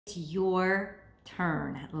It's your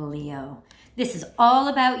turn, Leo. This is all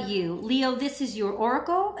about you. Leo, this is your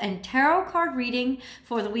oracle and tarot card reading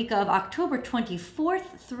for the week of October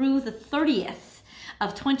 24th through the 30th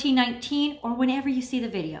of 2019, or whenever you see the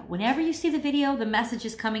video. Whenever you see the video, the message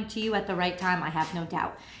is coming to you at the right time, I have no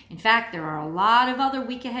doubt. In fact, there are a lot of other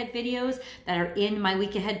week ahead videos that are in my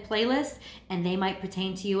week ahead playlist, and they might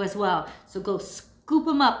pertain to you as well. So go scoop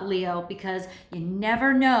them up, Leo, because you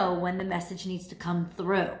never know when the message needs to come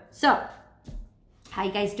through. So, how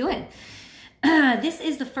you guys doing? This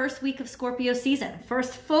is the first week of Scorpio season.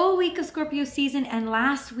 First full week of Scorpio season and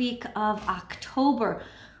last week of October.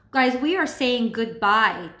 Guys, we are saying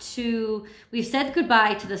goodbye to, we've said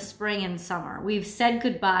goodbye to the spring and summer. We've said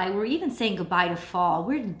goodbye. We're even saying goodbye to fall.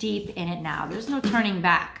 We're deep in it now. There's no turning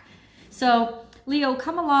back. So, Leo,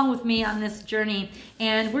 come along with me on this journey,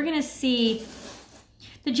 and we're going to see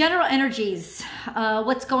the general energies,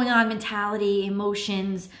 what's going on, mentality,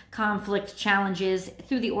 emotions, conflict, challenges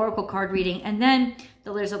through the oracle card reading. And then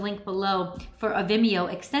there's a link below for a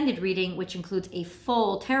Vimeo extended reading, which includes a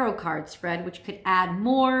full tarot card spread, which could add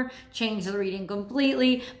more, change the reading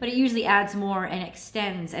completely, but it usually adds more and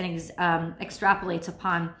extends and extrapolates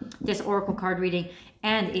upon this oracle card reading.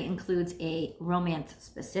 And it includes a romance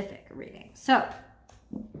specific reading. So,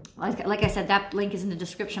 like I said, that link is in the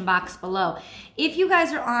description box below. If you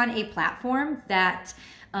guys are on a platform that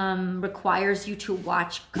requires you to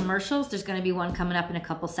watch commercials, there's going to be one coming up in a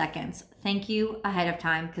couple seconds. Thank you ahead of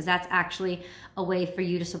time, because that's actually a way for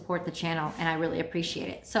you to support the channel, and I really appreciate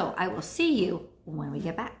it. So I will see you when we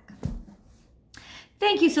get back.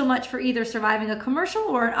 Thank you so much for either surviving a commercial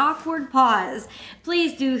or an awkward pause.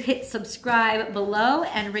 Please do hit subscribe below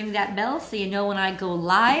and ring that bell so you know when I go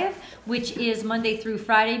live, which is Monday through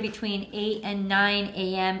Friday between 8 and 9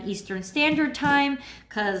 a.m. Eastern Standard Time,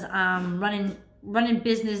 because I'm running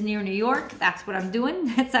business near New York. That's what I'm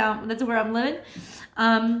doing. That's where I'm living.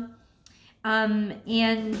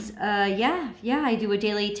 Yeah, I do a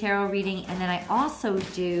daily tarot reading, and then I also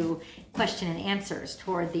do question and answers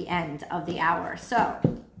toward the end of the hour. So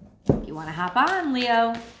if you want to hop on,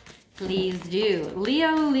 Leo, please do.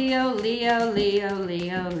 Leo, Leo, Leo, Leo,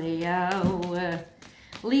 Leo, Leo.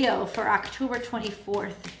 Leo, for October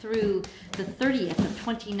 24th through the 30th of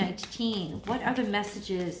 2019, what are the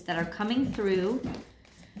messages that are coming through?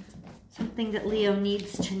 Something that Leo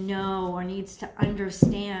needs to know or needs to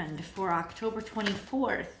understand for October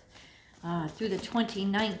 24th through the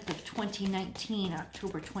 29th of 2019,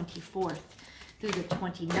 October 24th through the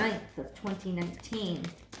 29th of 2019.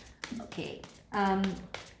 Okay,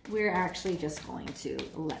 we're actually just going to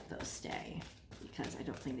let those stay because I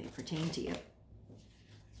don't think they pertain to you.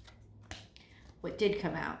 What did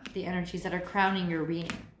come out? The energies that are crowning your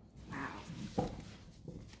reading. Wow.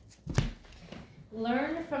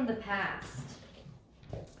 Learn from the past.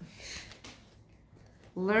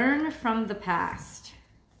 Learn from the past.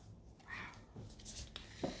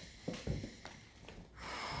 Wow.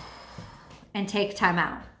 And take time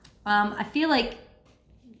out. I feel like,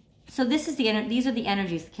 so this is these are the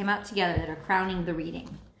energies that came out together that are crowning the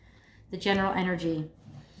reading. The general energy.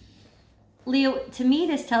 Leo, to me,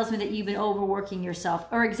 this tells me that you've been overworking yourself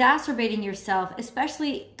or exacerbating yourself,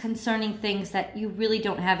 especially concerning things that you really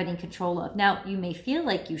don't have any control of. Now, you may feel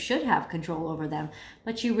like you should have control over them,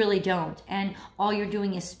 but you really don't. And all you're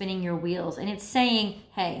doing is spinning your wheels. And it's saying,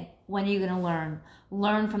 hey, when are you going to learn?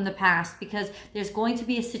 Learn from the past, because there's going to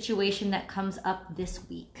be a situation that comes up this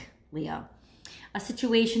week, Leo. A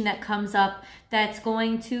situation that comes up that's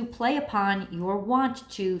going to play upon your want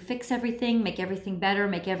to fix everything, make everything better,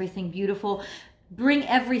 make everything beautiful, bring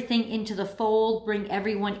everything into the fold, bring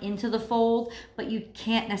everyone into the fold, but you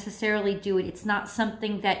can't necessarily do it. It's not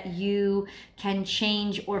something that you can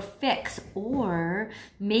change or fix. Or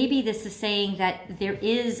maybe this is saying that there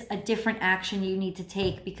is a different action you need to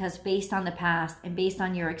take because based on the past and based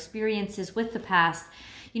on your experiences with the past,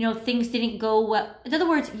 you know, things didn't go well. In other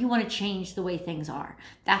words, you want to change the way things are.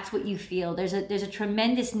 That's what you feel. There's a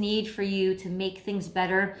tremendous need for you to make things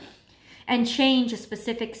better and change a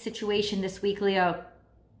specific situation this week, Leo.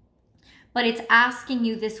 But it's asking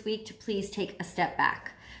you this week to please take a step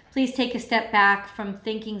back. Please take a step back from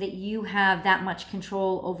thinking that you have that much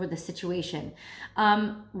control over the situation.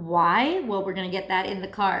 Why? Well, we're going to get that in the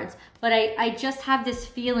cards. But I just have this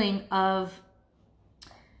feeling of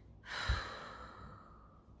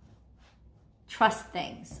trust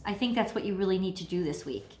things. I think that's what you really need to do this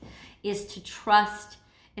week, is to trust,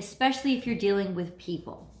 especially if you're dealing with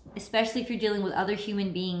people, especially if you're dealing with other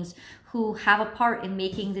human beings who have a part in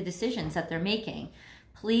making the decisions that they're making.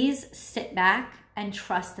 Please sit back and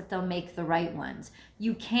trust that they'll make the right ones.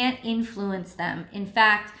 You can't influence them. In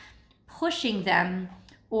fact, pushing them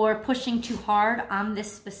or pushing too hard on this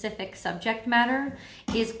specific subject matter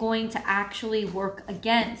is going to actually work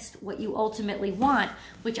against what you ultimately want,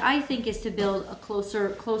 which I think is to build a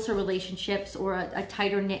closer relationships, or a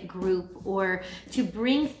tighter knit group, or to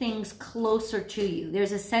bring things closer to you.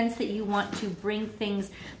 There's a sense that you want to bring things,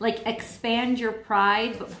 like expand your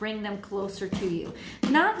pride, but bring them closer to you.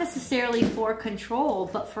 Not necessarily for control,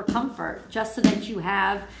 but for comfort, just so that you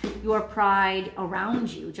have your pride around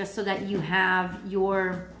you, just so that you have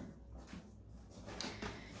your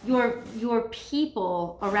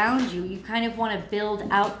people around you. You kind of want to build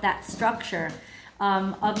out that structure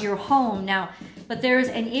of your home. Now, but there's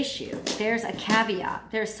an issue. There's a caveat.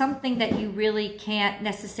 There's something that you really can't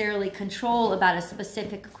necessarily control about a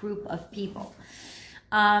specific group of people.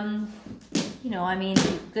 You know, I mean,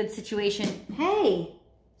 good situation. Hey,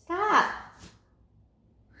 stop.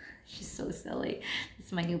 She's so silly.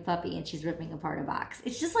 It's my new puppy, and she's ripping apart a box.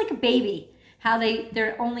 It's just like a baby, how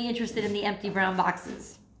they're only interested in the empty brown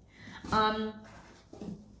boxes.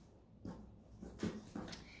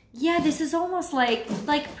 Yeah, this is almost like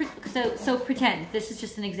so pretend, this is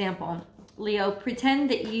just an example, Leo, pretend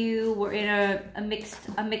that you were in a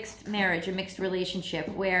mixed marriage, a mixed relationship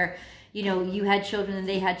where, you know, you had children and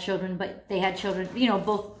they had children, but they had children, you know,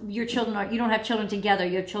 both your children are, you don't have children together,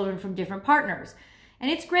 you have children from different partners.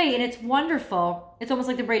 And it's great and it's wonderful. It's almost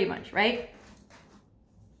like the Brady Bunch, right?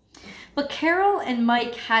 But Carol and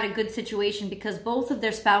Mike had a good situation because both of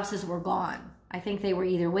their spouses were gone. I think they were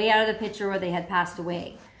either way out of the picture or they had passed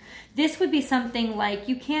away. This would be something like,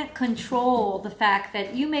 you can't control the fact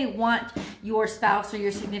that you may want your spouse or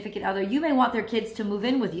your significant other, you may want their kids to move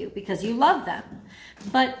in with you because you love them.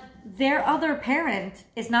 But their other parent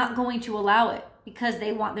is not going to allow it because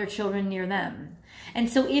they want their children near them. And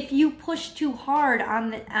so if you push too hard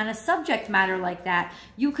on a subject matter like that,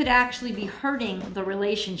 you could actually be hurting the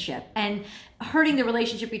relationship, and hurting the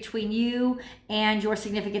relationship between you and your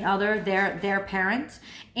significant other, their parents,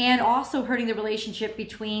 and also hurting the relationship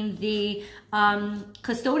between the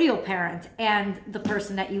custodial parent and the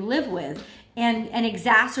person that you live with, and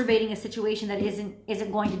exacerbating a situation that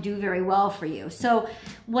isn't going to do very well for you. So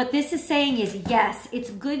what this is saying is, yes,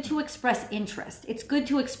 it's good to express interest. It's good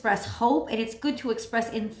to express hope, and it's good to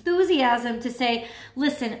express enthusiasm to say,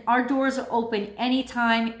 listen, our doors are open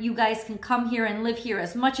anytime. You guys can come here and live here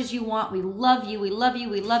as much as you want. We love you. We love you.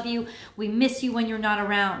 We love you. We miss you when you're not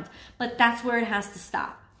around. But that's where it has to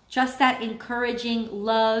stop. Just that encouraging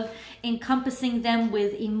love, encompassing them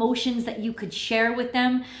with emotions that you could share with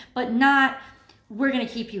them, but not, we're gonna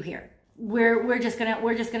keep you here. We're just gonna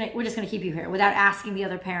keep you here without asking the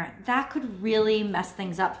other parent. That could really mess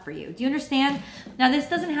things up for you. Do you understand? Now, this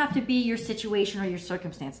doesn't have to be your situation or your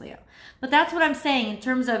circumstance, Leo, but that's what I'm saying in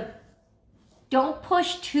terms of, don't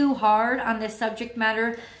push too hard on this subject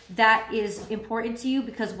matter that is important to you,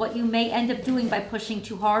 because what you may end up doing by pushing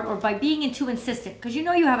too hard or by being too insistent, because you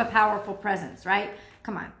know you have a powerful presence, right?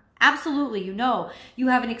 Come on. Absolutely, you know you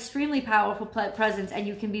have an extremely powerful presence, and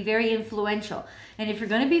you can be very influential. And if you're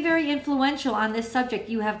going to be very influential on this subject,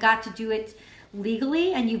 you have got to do it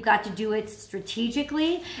legally, and you've got to do it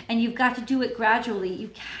strategically, and you've got to do it gradually. You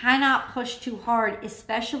cannot push too hard,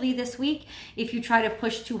 especially this week. If you try to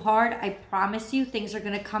push too hard, I promise you things are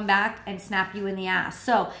going to come back and snap you in the ass.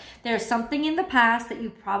 So there's something in the past that you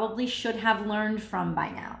probably should have learned from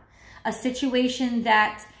by now. A situation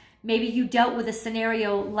that maybe you dealt with a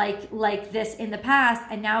scenario like this in the past,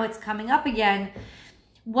 and now it's coming up again.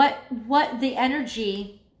 What the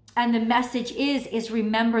energy and the message is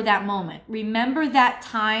remember that moment. Remember that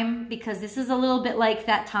time, because this is a little bit like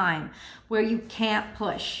that time where you can't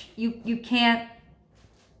push. You can't,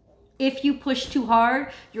 if you push too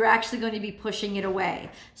hard, you're actually going to be pushing it away.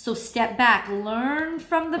 So step back, learn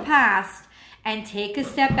from the past, and take a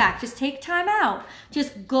step back. Just take time out.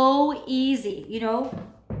 Just go easy, you know?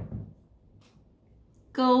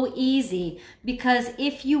 Go easy, because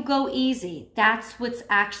if you go easy, that's what's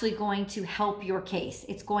actually going to help your case.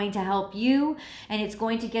 It's going to help you, and it's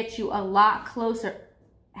going to get you a lot closer.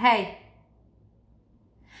 Hey,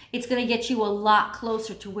 it's going to get you a lot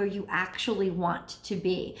closer to where you actually want to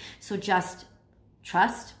be. So just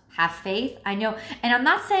trust, have faith. I know, and I'm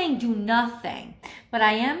not saying do nothing, but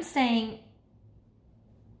I am saying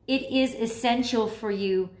it is essential for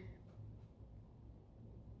you.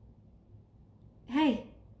 Hey,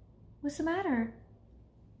 what's the matter?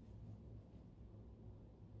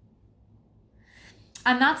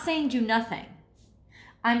 I'm not saying do nothing.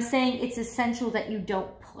 I'm saying it's essential that you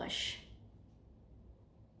don't push.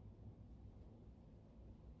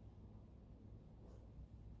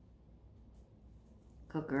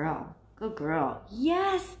 Good girl. Good girl.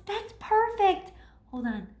 Yes, that's perfect. Hold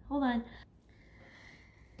on. Hold on.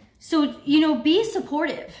 So, you know, be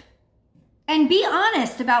supportive and be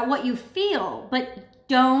honest about what you feel, but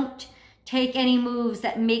don't take any moves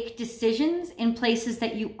that make decisions in places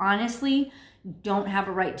that you honestly don't have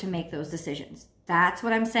a right to make those decisions. That's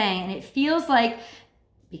what I'm saying. And it feels like,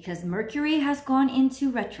 because Mercury has gone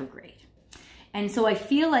into retrograde. And so I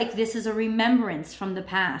feel like this is a remembrance from the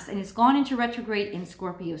past, and it's gone into retrograde in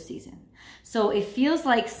Scorpio season. So it feels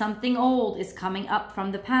like something old is coming up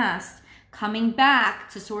from the past, coming back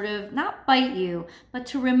to sort of not bite you, but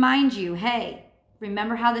to remind you, hey,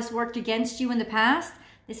 remember how this worked against you in the past?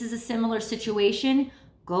 This is a similar situation.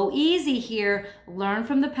 Go easy here. Learn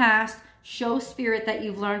from the past. Show spirit that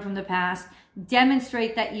you've learned from the past.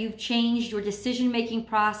 Demonstrate that you've changed your decision-making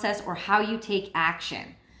process or how you take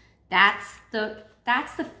action. That's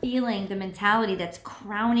the feeling, the mentality that's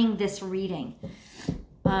crowning this reading.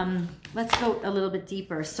 Let's go a little bit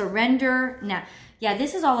deeper. Surrender. Now, yeah,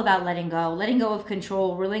 this is all about letting go of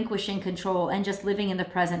control, relinquishing control, and just living in the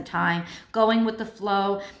present time, going with the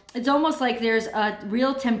flow. It's almost like there's a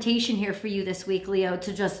real temptation here for you this week, Leo,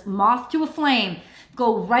 to just moth to a flame.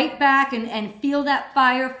 Go right back and feel that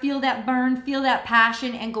fire, feel that burn, feel that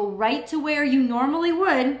passion, and go right to where you normally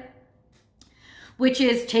would, which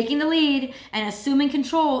is taking the lead and assuming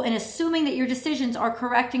control and assuming that your decisions are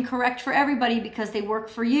correct and correct for everybody because they work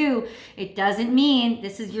for you. It doesn't mean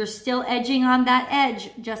you're still edging on that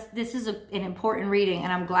edge. This is an important reading,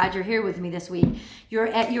 and I'm glad you're here with me this week.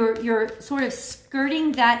 You're sort of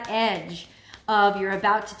skirting that edge of you're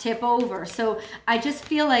about to tip over. So I just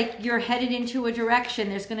feel like you're headed into a direction.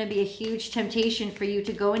 There's going to be a huge temptation for you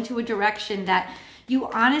to go into a direction that you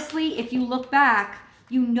honestly, if you look back,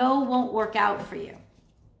 you know won't work out for you.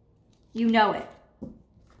 You know it.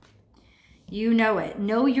 You know it.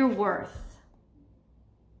 Know your worth.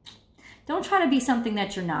 Don't try to be something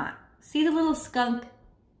that you're not. See the little skunk?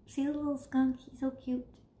 See the little skunk? He's so cute,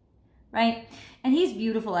 right? And he's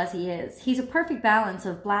beautiful as he is. He's a perfect balance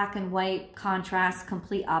of black and white, contrast,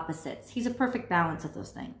 complete opposites. He's a perfect balance of those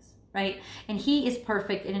things, right? And he is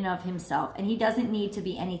perfect in and of himself, and he doesn't need to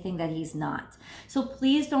be anything that he's not. So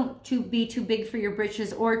please don't be too big for your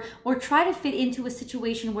britches, or try to fit into a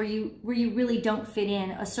situation where you really don't fit in,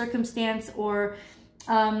 a circumstance, or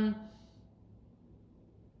a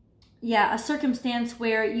circumstance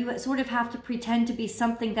where you sort of have to pretend to be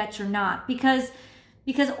something that you're not, because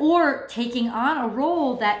or taking on a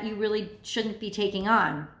role that you really shouldn't be taking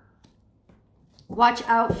on. Watch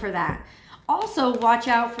out for that. Also, watch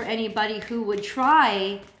out for anybody who would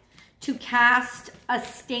try to cast a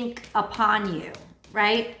stink upon you,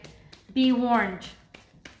 right? Be warned.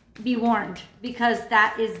 Be warned, because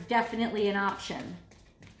that is definitely an option.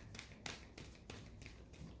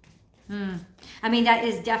 I mean, that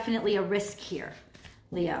is definitely a risk here,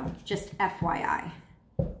 Leo, just FYI.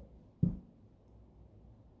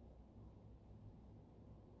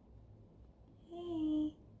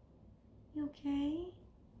 Hey, you okay?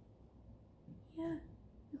 Yeah,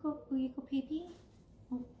 you go pee pee?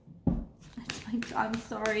 Oh, that's my dog. I'm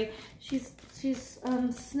sorry. She's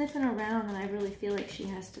sniffing around, and I really feel like she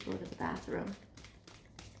has to go to the bathroom.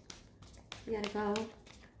 We gotta go.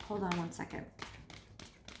 Hold on one second.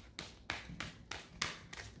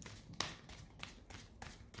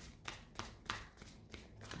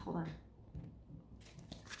 Hold on.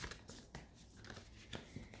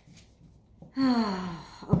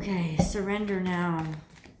 Okay, surrender now.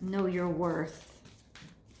 Know your worth.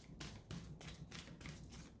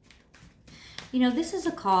 You know, this is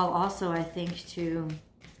a call also, I think, to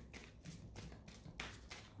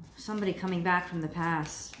somebody coming back from the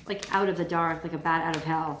past, like out of the dark, like a bat out of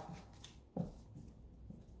hell.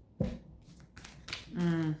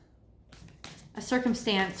 A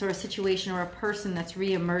circumstance or a situation or a person that's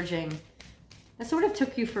re-emerging that sort of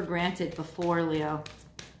took you for granted before, Leo.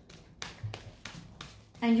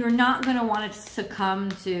 And you're not going to want to succumb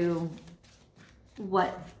to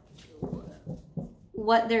what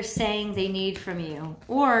they're saying they need from you.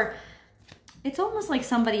 Or it's almost like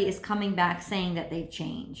somebody is coming back saying that they've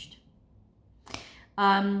changed.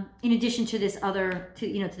 In addition to this other,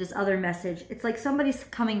 to this other message, it's like somebody's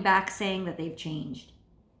coming back saying that they've changed.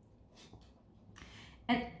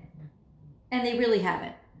 And they really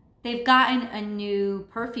haven't. They've gotten a new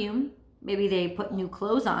perfume. Maybe they put new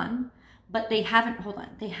clothes on, but they haven't, hold on,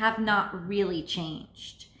 they have not really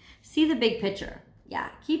changed. See the big picture. Yeah,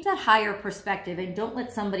 keep that higher perspective and don't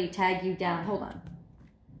let somebody tag you down. Hold on.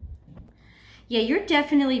 Yeah, you're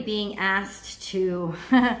definitely being asked to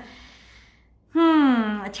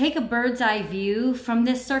take a bird's eye view from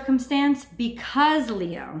this circumstance because,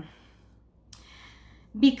 Leo,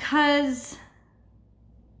 because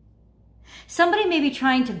somebody may be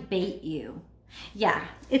trying to bait you. Yeah,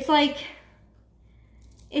 it's like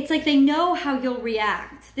they know how you'll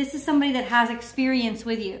react. This is somebody that has experience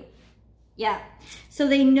with you. Yeah, so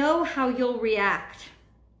they know how you'll react,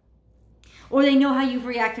 or they know how you've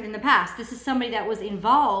reacted in the past. This is somebody that was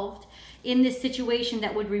involved in this situation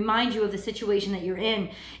that would remind you of the situation that you're in,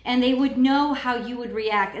 and they would know how you would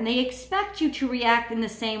react, and they expect you to react in the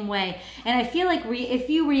same way. And I feel like if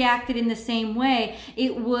you reacted in the same way,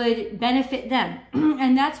 it would benefit them.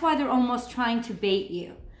 And that's why they're almost trying to bait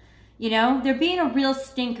you. You know, they're being a real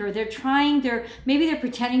stinker. Maybe they're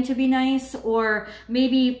pretending to be nice, or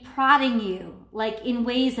maybe prodding you, like in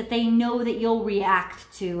ways that they know that you'll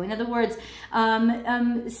react to. In other words,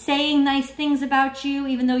 saying nice things about you,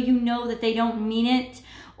 even though you know that they don't mean it,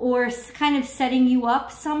 or kind of setting you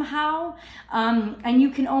up somehow. And you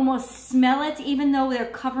can almost smell it, even though they're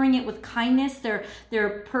covering it with kindness.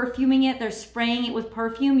 They're perfuming it. They're spraying it with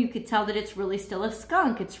perfume. You could tell that it's really still a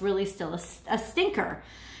skunk. It's really still a stinker.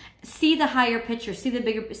 See the higher picture, see the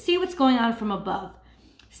bigger, see what's going on from above.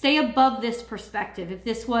 Stay above this perspective. If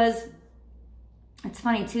this was, it's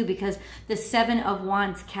funny too, because the 7 of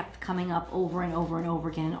Wands kept coming up over and over and over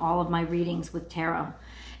again in all of my readings with tarot.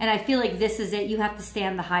 And I feel like this is it. You have to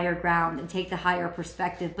stand the higher ground and take the higher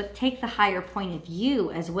perspective, but take the higher point of view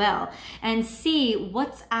as well and see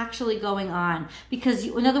what's actually going on. Because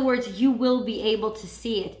in other words, you will be able to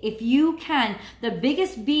see it. If you can, the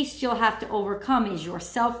biggest beast you'll have to overcome is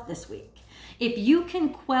yourself this week. If you can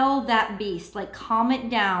quell that beast, like calm it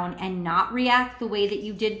down and not react the way that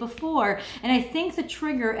you did before. And I think the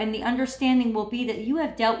trigger and the understanding will be that you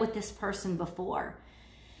have dealt with this person before.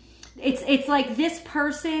 It's like this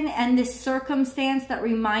person and this circumstance that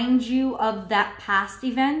reminds you of that past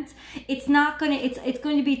event. It's going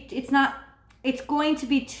to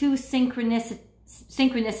be too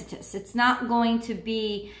synchronicitous. It's not going to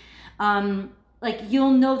be like,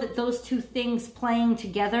 you'll know that those two things playing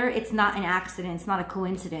together, it's not an accident, it's not a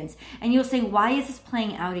coincidence. And you'll say, why is this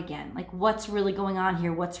playing out again? Like, what's really going on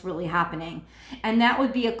here? What's really happening? And that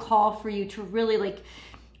would be a call for you to really like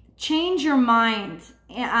change your mind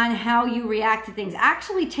on how you react to things.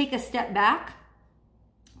 Actually take a step back.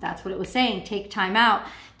 That's what it was saying. Take time out.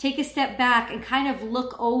 Take a step back and kind of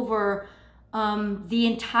look over the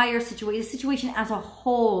entire situation, the situation as a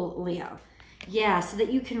whole, Leo. Yeah, so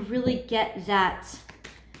that you can really get that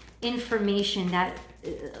information, that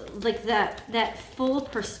like that full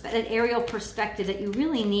perspective, that aerial perspective that you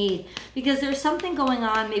really need, because there's something going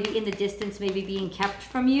on maybe in the distance, maybe being kept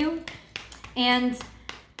from you. And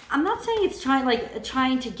I'm not saying it's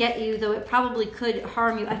trying to get you, though it probably could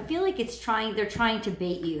harm you. I feel like they're trying to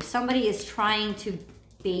bait you. Somebody is trying to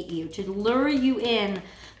bait you, to lure you in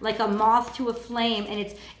like a moth to a flame.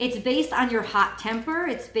 And it's based on your hot temper.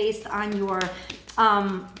 It's based on your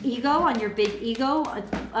ego, on your big ego,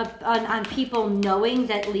 on people knowing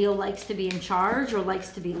that Leo likes to be in charge or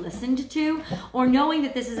likes to be listened to, or knowing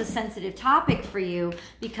that this is a sensitive topic for you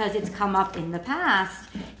because it's come up in the past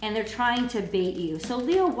and they're trying to bait you. So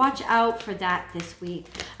Leo, watch out for that this week.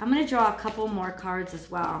 I'm going to draw a couple more cards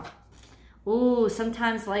as well. Ooh,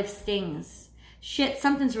 sometimes life stings. Shit,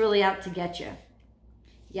 something's really out to get you.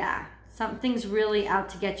 Yeah, something's really out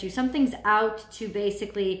to get you. Something's out to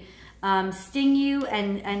basically sting you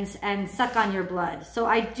and suck on your blood. So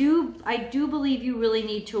I do believe you really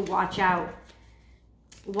need to watch out.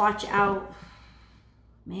 Watch out,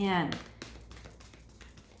 man.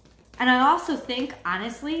 And I also think,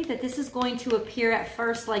 honestly, that this is going to appear at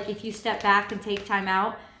first, like if you step back and take time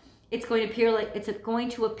out, it's going to appear like it's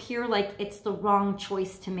the wrong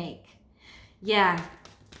choice to make. Yeah.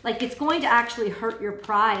 Like it's going to actually hurt your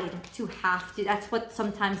pride to have to. That's what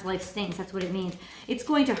sometimes life stings. That's what it means. It's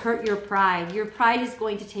going to hurt your pride. Your pride is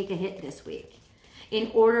going to take a hit this week in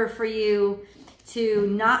order for you to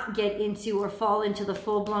not get into or fall into the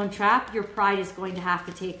full-blown trap. Your pride is going to have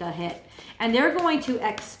to take a hit, and they're going to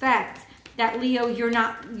expect that, Leo, you're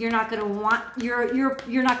not going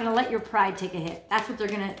to let your pride take a hit. That's what they're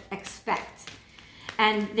going to expect.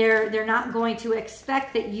 And they're not going to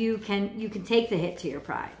expect that you can take the hit to your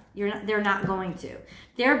pride. They're not going to.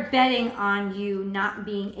 They're betting on you not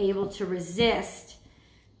being able to resist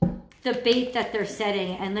the bait that they're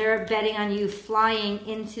setting, and they're betting on you flying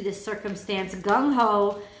into this circumstance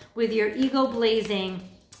gung-ho with your ego blazing,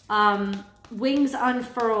 wings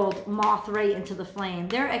unfurled, moth right into the flame.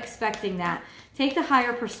 They're expecting that. Take the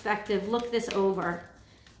higher perspective. Look this over.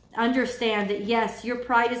 Understand that, yes, your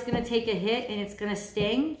pride is going to take a hit and it's going to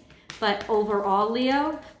sting, but overall,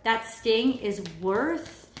 Leo, that sting is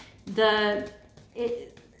worth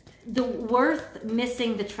worth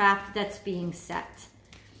missing the trap that's being set.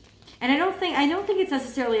 And I don't think it's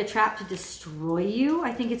necessarily a trap to destroy you.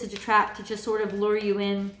 I think it's a trap to just sort of lure you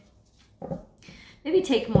in. Maybe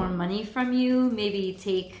take more money from you. Maybe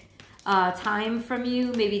take time from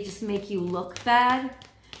you. Maybe just make you look bad.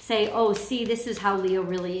 Say, oh, see, this is how Leo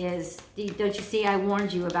really is. Don't you see? I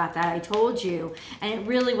warned you about that. I told you. And it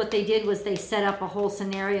really, what they did was they set up a whole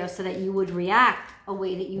scenario so that you would react a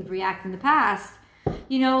way that you'd react in the past.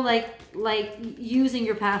 You know, like using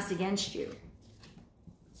your past against you.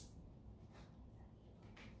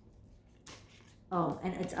 Oh,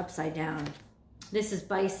 and it's upside down. This is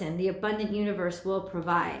Bison. The abundant universe will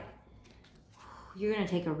provide. You're going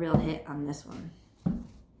to take a real hit on this one.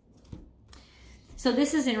 So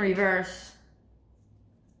this is in reverse.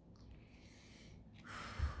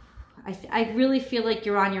 I really feel like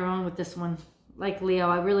you're on your own with this one. Like Leo,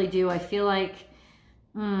 I really do. I feel like,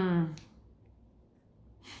 now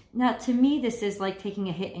to me, this is like taking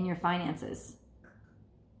a hit in your finances.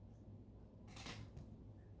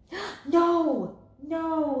 No,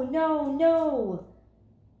 no, no, no.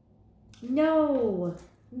 No,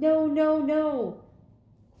 no, no, no.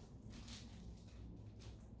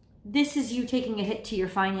 This is you taking a hit to your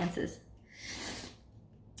finances.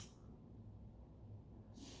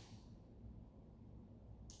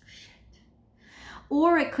 Shit.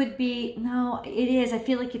 Or it could be, no, it is. I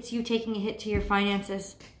feel like it's you taking a hit to your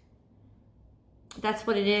finances. That's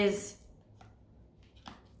what it is.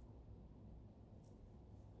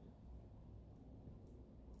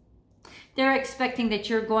 They're expecting that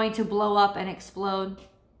you're going to blow up and explode.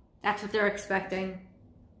 That's what they're expecting.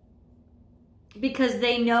 Because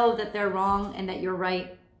they know that they're wrong and that you're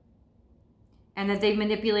right. And that they've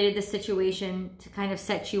manipulated the situation to kind of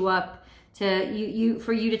set you up to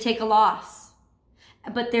for you to take a loss.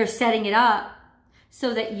 But they're setting it up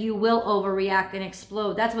so that you will overreact and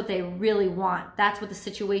explode. That's what they really want. That's what the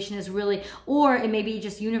situation is really. Or it may be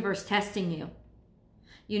just universe testing you.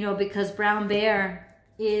 You know, because Brown Bear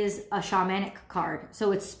is a shamanic card.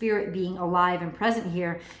 So it's spirit being alive and present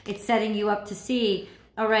here. It's setting you up to see,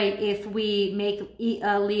 all right, if we make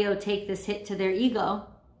Leo take this hit to their ego,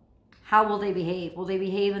 how will they behave? Will they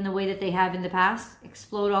behave in the way that they have in the past?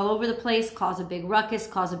 Explode all over the place, cause a big ruckus,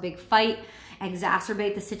 cause a big fight,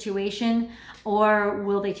 exacerbate the situation, or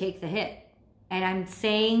will they take the hit? And I'm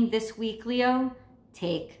saying this week, Leo,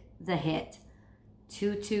 take the hit.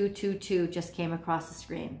 2222 just came across the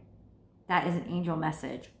screen. That is an angel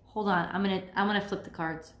message. Hold on, I'm gonna flip the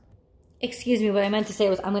cards. Excuse me, what I meant to say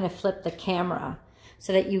was I'm gonna flip the camera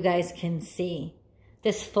so that you guys can see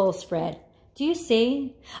this full spread. Do you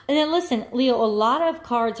see? And then listen, Leo, a lot of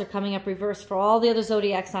cards are coming up reversed for all the other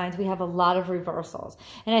zodiac signs. We have a lot of reversals.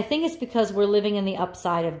 And I think it's because we're living in the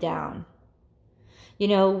upside of down. You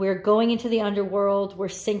know, we're going into the underworld, we're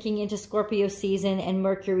sinking into Scorpio season, and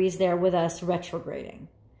Mercury's there with us retrograding.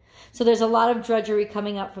 So there's a lot of drudgery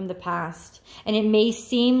coming up from the past. And it may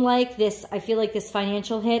seem like this, I feel like this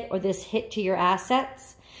financial hit or this hit to your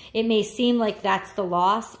assets, it may seem like that's the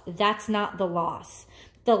loss. That's not the loss.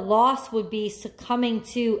 The loss would be succumbing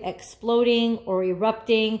to exploding or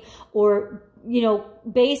erupting or, you know,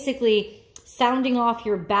 basically sounding off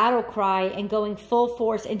your battle cry and going full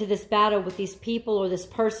force into this battle with these people or this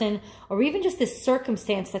person or even just this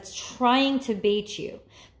circumstance that's trying to bait you.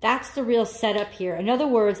 That's the real setup here. In other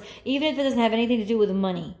words, even if it doesn't have anything to do with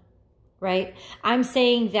money, right? I'm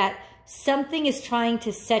saying that something is trying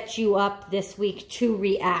to set you up this week to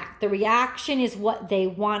react. The reaction is what they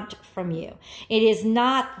want from you. It is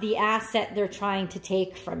not the asset they're trying to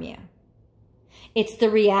take from you. It's the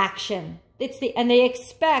reaction. And they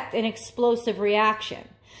expect an explosive reaction.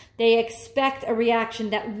 They expect a reaction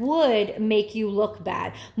that would make you look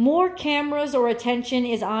bad. More cameras or attention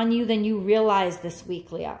is on you than you realize this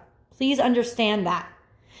week, Leo. Please understand that.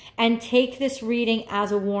 And take this reading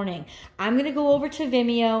as a warning. I'm going to go over to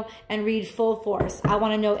Vimeo and read full force. I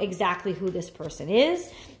want to know exactly who this person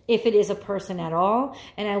is, if it is a person at all.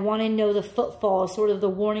 And I want to know the footfalls, sort of the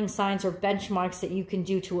warning signs or benchmarks that you can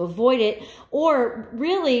do to avoid it. Or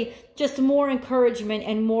really just more encouragement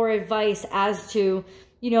and more advice as to,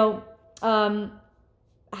 you know,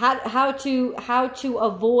 how to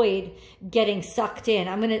avoid getting sucked in.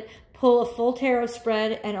 I'm going to pull a full tarot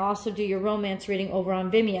spread and also do your romance reading over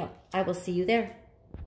on Vimeo. I will see you there.